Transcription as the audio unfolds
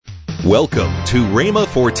Welcome to Rhema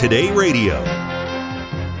for Today Radio.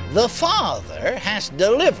 The Father has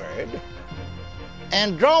delivered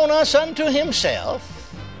and drawn us unto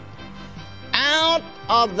Himself out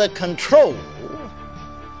of the control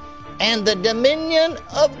and the dominion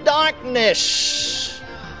of darkness.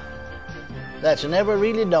 That's never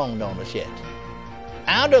really dawned on us yet.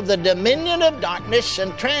 Out of the dominion of darkness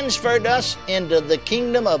and transferred us into the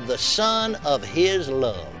kingdom of the Son of His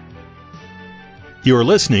love. You're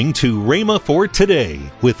listening to Rhema for Today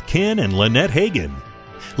with Ken and Lynette Hagin.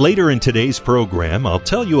 Later in today's program, I'll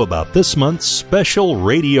tell you about this month's special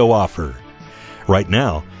radio offer. Right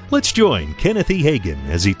now, let's join Kenneth E. Hagin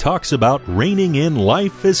as he talks about reigning in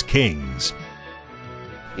life as kings.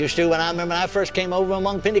 Used to, when I first came over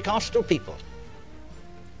among Pentecostal people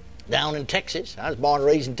down in Texas. I was born and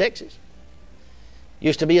raised in Texas.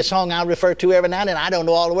 Used to be a song I refer to every now and then. I don't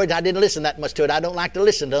know all the words. I didn't listen that much to it. I don't like to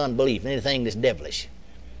listen to unbelief and anything that's devilish.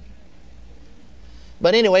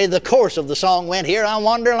 But anyway, the chorus of the song went, "Here I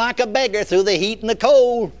wander like a beggar through the heat and the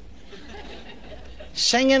cold,"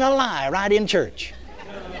 singing a lie right in church.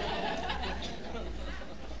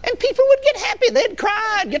 And people would get happy. They'd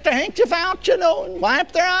cry, get their handkerchief out, and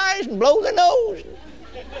wipe their eyes and blow their nose.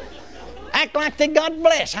 Act like they got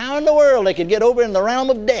blessed. How in the world they could get over in the realm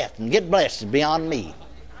of death and get blessed is beyond me.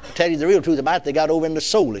 To tell you the real truth about it, they got over in the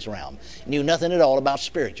soulless realm. Knew nothing at all about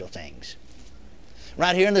spiritual things.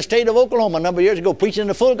 Right here in the state of Oklahoma, a number of years ago, preaching in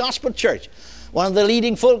a full gospel church. One of the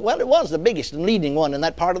leading it was the biggest and leading one in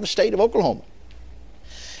that part of the state of Oklahoma.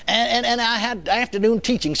 And I had afternoon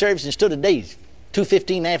teaching service instead of days.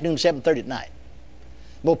 2:15 in the afternoon, 7:30 at night.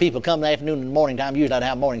 More people come in the afternoon and the morning time. Usually I'd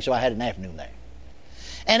have morning, so I had an afternoon there.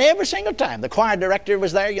 And every single time, the choir director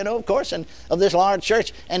was there, of course, and of this large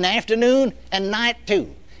church, and the afternoon and night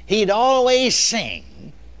too. He'd always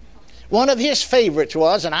sing. One of his favorites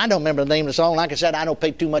was, and I don't remember the name of the song. Like I said, I don't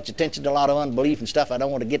pay too much attention to a lot of unbelief and stuff. I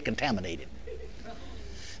don't want to get contaminated.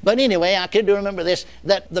 But anyway, I could remember this,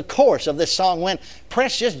 that the chorus of this song went,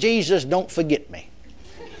 "Precious Jesus, don't forget me."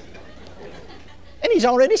 And he's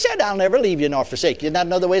already said, "I'll never leave you nor forsake you." Isn't that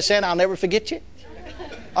another way of saying, "I'll never forget you"?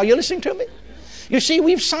 Are you listening to me? You see,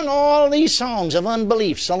 we've sung all these songs of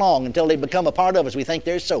unbelief so long until they become a part of us. We think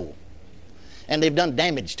they're so. And they've done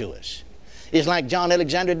damage to us. It's like John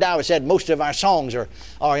Alexander Dowie said, most of our songs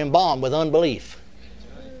are embalmed with unbelief.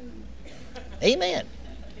 Amen.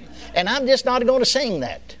 And I'm just not going to sing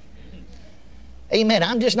that. Amen.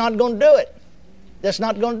 I'm just not going to do it. Just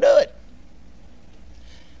not going to do it.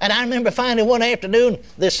 And I remember finally one afternoon,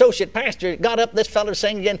 the associate pastor got up, this fellow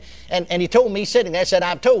sang again, and he told me, sitting there, said,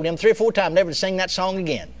 I've told him 3 or 4 times never to sing that song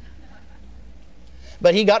again.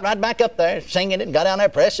 But he got right back up there, singing it, and got down there,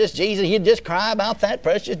 "Precious Jesus." He'd just cry about that,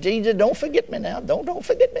 "Precious Jesus, don't forget me now. Don't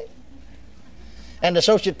forget me." And the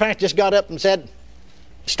associate pastor just got up and said,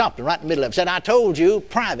 stopped him right in the middle of it, said, "I told you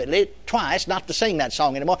privately twice not to sing that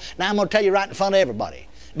song anymore. Now I'm going to tell you right in front of everybody.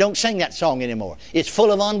 Don't sing that song anymore. It's full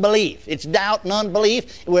of unbelief. It's doubt and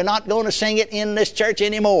unbelief. We're not going to sing it in this church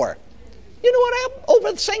anymore." You know what happened?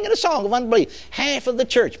 Over singing a song of unbelief, half of the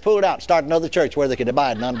church pulled out and started another church where they could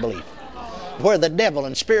abide in unbelief, where the devil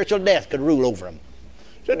and spiritual death could rule over them.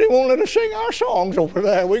 Said, "They won't let us sing our songs over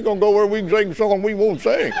there. We're going to go where we can sing a song we won't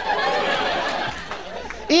sing."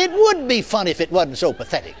 It would be fun if it wasn't so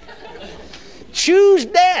pathetic. Choose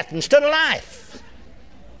death instead of life.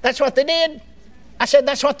 That's what they did. I said,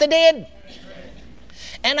 that's what they did.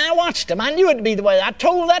 And I watched them. I knew it would be the way. I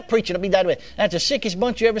told that preacher to be that way. That's the sickest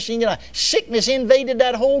bunch you ever seen in your life. Sickness invaded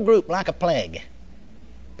that whole group like a plague.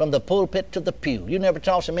 From the pulpit to the pew. You never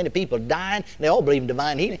saw so many people dying. They all believe in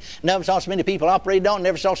divine healing. Never saw so many people operated on.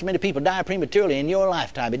 Never saw so many people die prematurely in your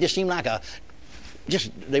lifetime. It just seemed like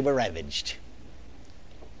they were ravaged.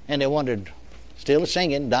 And they wondered, still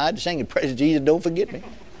singing, died singing, "Praise Jesus, don't forget me."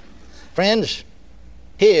 Friends,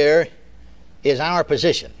 here is our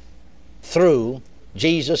position. Through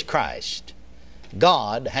Jesus Christ,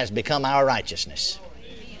 God has become our righteousness.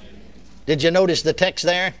 Did you notice the text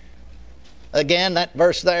there? Again, that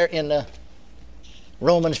verse there in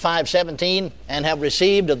Romans 5:17, "And have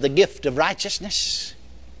received of the gift of righteousness,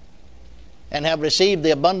 and have received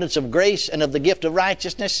the abundance of grace and of the gift of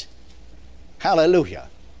righteousness." Hallelujah.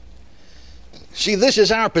 See, this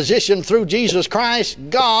is our position through Jesus Christ.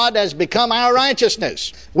 God has become our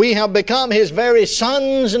righteousness. We have become His very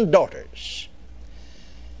sons and daughters.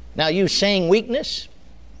 Now you sing weakness,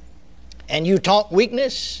 and you talk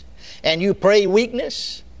weakness, and you pray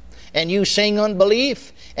weakness, and you sing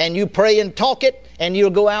unbelief, and you pray and talk it, and you'll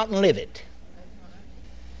go out and live it.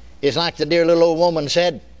 It's like the dear little old woman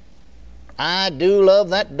said, "I do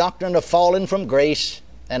love that doctrine of falling from grace,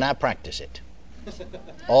 and I practice it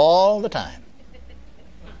all the time."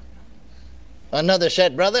 Another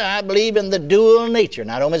said, brother, I believe in the dual nature.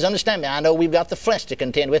 Now, don't misunderstand me. I know we've got the flesh to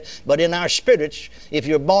contend with, but in our spirits, if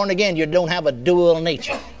you're born again, you don't have a dual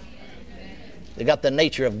nature. You've got the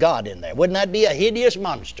nature of God in there. Wouldn't that be a hideous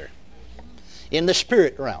monster in the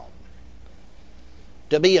spirit realm?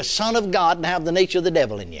 To be a son of God and have the nature of the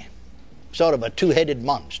devil in you. Sort of a two-headed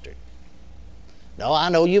monster. No, I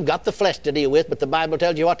know you've got the flesh to deal with, but the Bible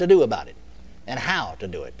tells you what to do about it. And how to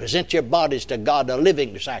do it. Present your bodies to God, a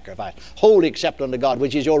living sacrifice, wholly acceptable unto God,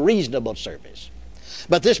 which is your reasonable service.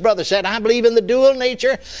 But this brother said, I believe in the dual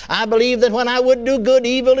nature. I believe that when I would do good,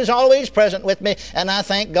 evil is always present with me. And I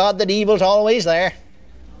thank God that evil's always there.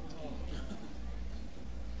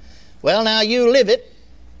 Well, now you live it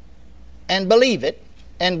and believe it,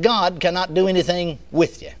 and God cannot do anything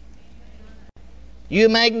with you. You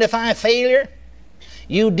magnify failure.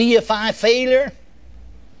 You deify failure.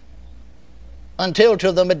 Until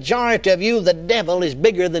to the majority of you, the devil is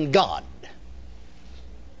bigger than God.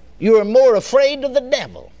 You are more afraid of the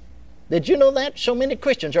devil. Did you know that? So many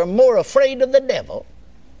Christians are more afraid of the devil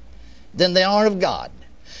than they are of God.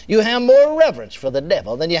 You have more reverence for the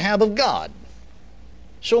devil than you have of God.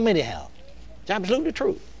 So many have. It's absolutely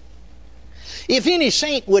true. If any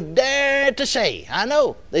saint would dare to say, I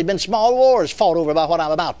know, there have been small wars fought over about what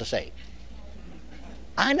I'm about to say.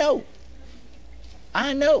 I know.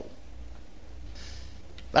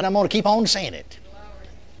 But I'm going to keep on saying it.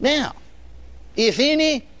 Now, if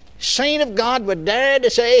any saint of God would dare to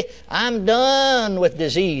say, I'm done with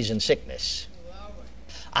disease and sickness,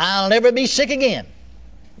 I'll never be sick again,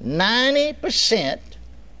 90%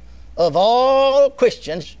 of all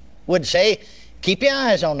Christians would say, keep your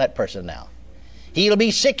eyes on that person now. He'll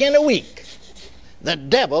be sick in a week. The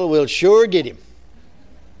devil will sure get him.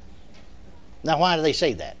 Now, why do they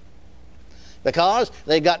say that? Because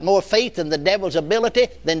they've got more faith in the devil's ability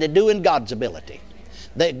than they do in God's ability.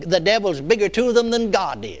 The devil's bigger to them than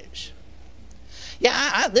God is.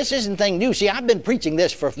 Yeah, this isn't anything new. See, I've been preaching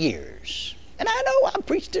this for years. And I know I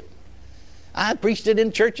preached it. I preached it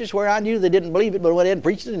in churches where I knew they didn't believe it, but I went ahead and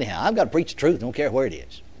preached it anyhow. I've got to preach the truth, don't care where it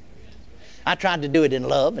is. I tried to do it in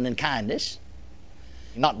love and in kindness.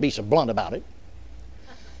 Not be so blunt about it.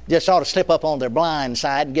 Just sort of slip up on their blind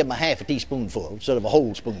side and give them a half a teaspoonful instead of a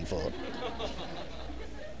whole spoonful.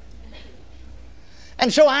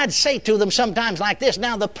 And so I'd say to them sometimes like this,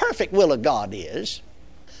 now the perfect will of God is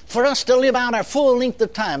for us to live out our full length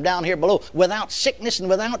of time down here below without sickness and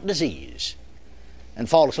without disease and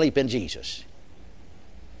fall asleep in Jesus.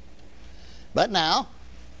 But now,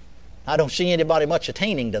 I don't see anybody much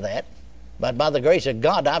attaining to that, but by the grace of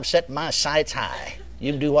God, I've set my sights high.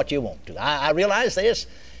 You can do what you want to. I realize this,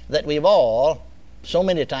 that we've all so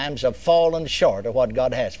many times have fallen short of what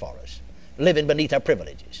God has for us, living beneath our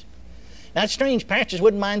privileges. Now, strange pastors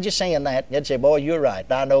wouldn't mind you saying that. They'd say, boy, you're right.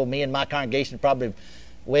 I know me and my congregation are probably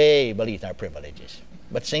way beneath our privileges.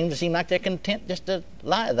 But seem like they're content just to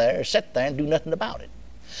lie there or sit there and do nothing about it.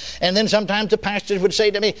 And then sometimes the pastors would say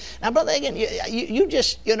to me, now, Brother Hagin, you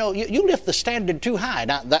just, you lift the standard too high.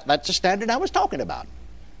 Now, that's the standard I was talking about.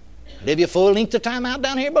 Live your full length of time out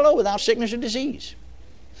down here below without sickness or disease.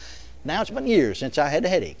 Now, it's been years since I had a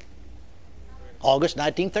headache. August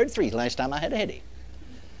 1933 is the last time I had a headache.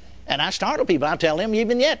 And I startle people. I tell them,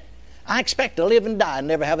 even yet, I expect to live and die and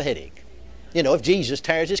never have a headache. If Jesus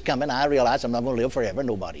tarries his coming, I realize I'm not going to live forever.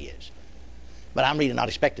 Nobody is. But I'm really not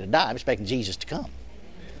expecting to die. I'm expecting Jesus to come.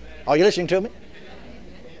 Are you listening to me?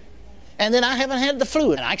 And then I haven't had the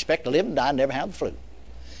flu, and I expect to live and die and never have the flu.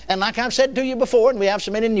 And like I've said to you before, and we have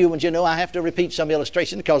so many new ones, I have to repeat some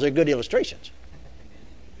illustrations because they're good illustrations.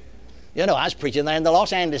 I was preaching there in the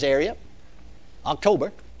Los Angeles area,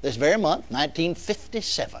 October, this very month,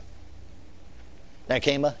 1957. There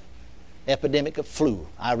came an epidemic of flu.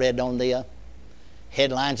 I read on the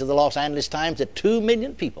headlines of the Los Angeles Times that 2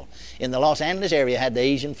 million people in the Los Angeles area had the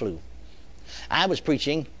Asian flu. I was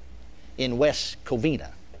preaching in West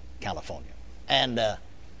Covina, California. And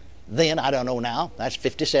then, I don't know now, that's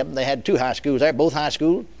 57, they had 2 high schools there. Both high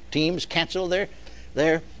school teams canceled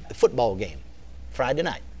their football game Friday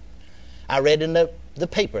night. I read in the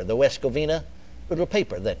paper, the West Covina little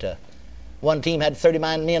paper, that one team had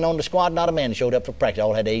 39 men on the squad, not a man showed up for practice.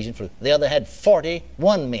 All had Asian flu. The other had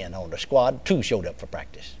 41 men on the squad, 2 showed up for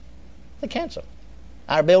practice. They canceled.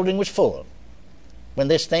 Our building was full. When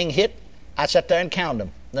this thing hit, I sat there and counted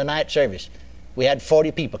them, the night service. We had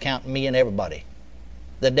 40 people counting me and everybody.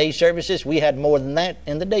 The day services, we had more than that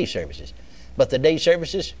in the day services. But the day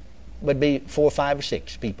services would be 4, 5, or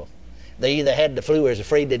 6 people. They either had the flu or was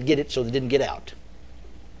afraid they'd get it, so they didn't get out.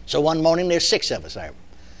 So one morning, there's 6 of us there.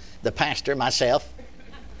 The pastor, myself,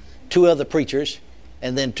 2 other preachers,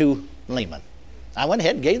 and then 2 laymen. I went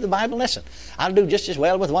ahead and gave the Bible lesson. I'll do just as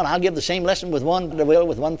well with one. I'll give the same lesson with one that I will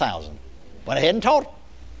with 1,000. Went ahead and taught them.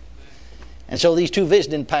 And so these two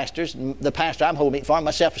visiting pastors, the pastor I'm holding it for, and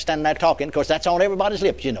myself, are standing there talking. Of course, that's on everybody's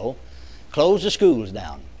lips, you know. Close the schools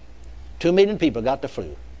down. 2 million people got the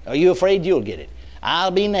flu. Are you afraid you'll get it?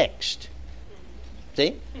 I'll be next.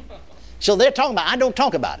 See? So they're talking about it. I don't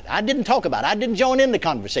talk about it. I didn't talk about it. I didn't join in the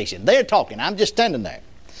conversation. They're talking. I'm just standing there.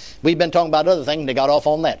 We've been talking about other things, and they got off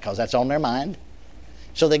on that because that's on their mind.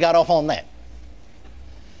 So they got off on that.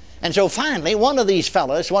 And so finally, one of these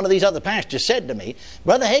fellows, one of these other pastors said to me,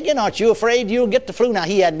 Brother Hagin, aren't you afraid you'll get the flu? Now,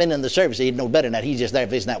 he hadn't been in the service. He'd know better than that. He's just there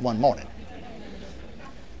visiting that one morning.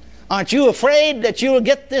 Aren't you afraid that you'll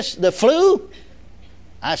get the flu?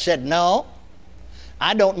 I said, no.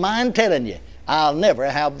 I don't mind telling you, I'll never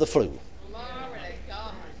have the flu.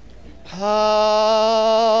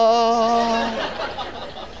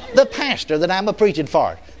 The pastor that I'm a preaching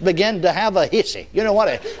for began to have a hissy. You know what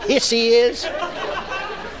a hissy is?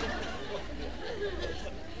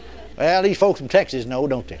 Well, these folks from Texas know,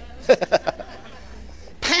 don't they?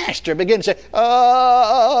 Pastor began to say,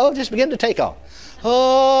 oh, just begin to take off.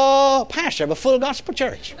 Oh, pastor of a full gospel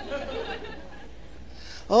church.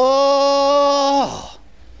 Oh,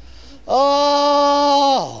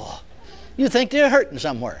 you think they're hurting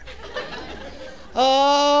somewhere.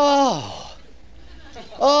 Oh,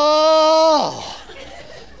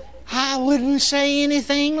 I wouldn't say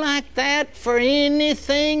anything like that for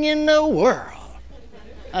anything in the world.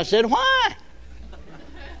 I said, why?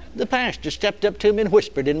 The pastor stepped up to me and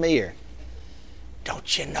whispered in my ear,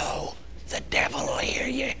 don't you know the devil will hear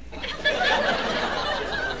you?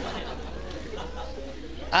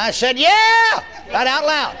 I said, yeah, right out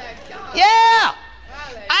loud. Yeah,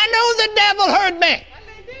 I know the devil heard me.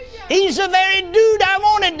 He's the very dude I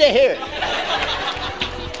wanted to hear it.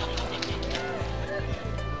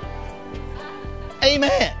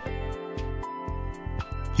 Amen.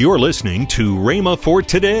 You're listening to Rhema for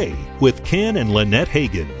Today with Ken and Lynette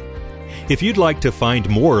Hagin. If you'd like to find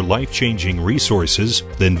more life-changing resources,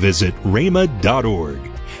 then visit rhema.org.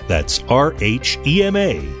 That's RHEMA.org.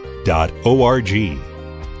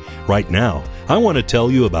 Right now, I want to tell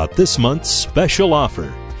you about this month's special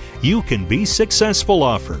offer, You Can Be Successful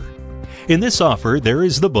offer. In this offer, there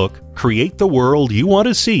is the book, Create the World You Want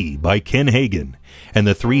to See by Ken Hagin, and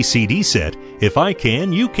the 3 CD set, If I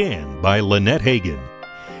Can, You Can by Lynette Hagin.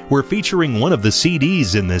 We're featuring one of the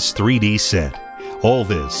CDs in this 3D set. All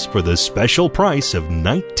this for the special price of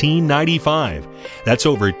 $19.95. That's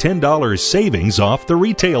over $10 savings off the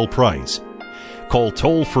retail price. Call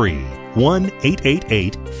toll-free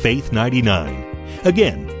 1-888-FAITH-99.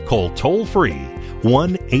 Again, call toll-free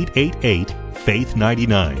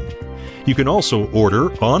 1-888-FAITH-99. You can also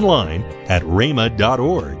order online at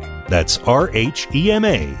rhema.org. That's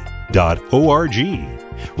RHEMA.org.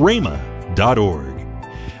 rhema.org.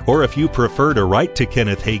 Or if you prefer to write to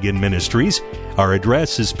Kenneth Hagin Ministries, our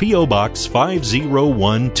address is P.O. Box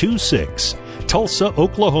 50126, Tulsa,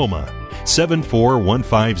 Oklahoma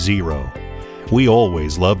 74150. We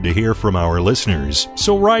always love to hear from our listeners,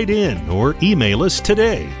 so write in or email us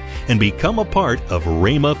today and become a part of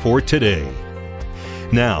Rhema for Today.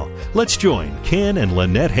 Now, let's join Ken and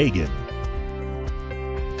Lynette Hagin.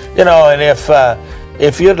 You know, and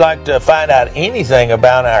if you'd like to find out anything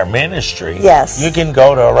about our ministry, yes, you can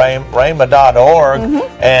go to rhema.org,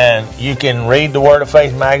 and you can read the Word of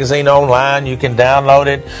Faith magazine online. You can download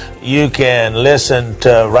it. You can listen to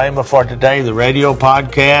Rhema for Today, the radio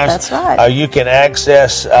podcast. That's right. You can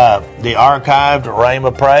access the archived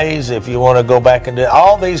Rhema Praise if you want to go back and do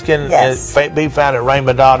all these can be found at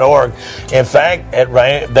rhema.org. In fact,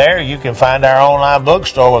 there you can find our online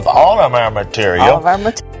bookstore with all of our material.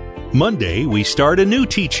 Monday, we start a new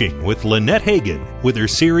teaching with Lynette Hagin with her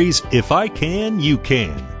series, If I Can, You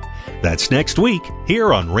Can. That's next week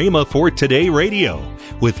here on Rhema for Today Radio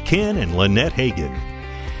with Ken and Lynette Hagin.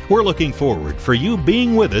 We're looking forward for you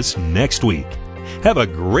being with us next week. Have a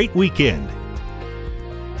great weekend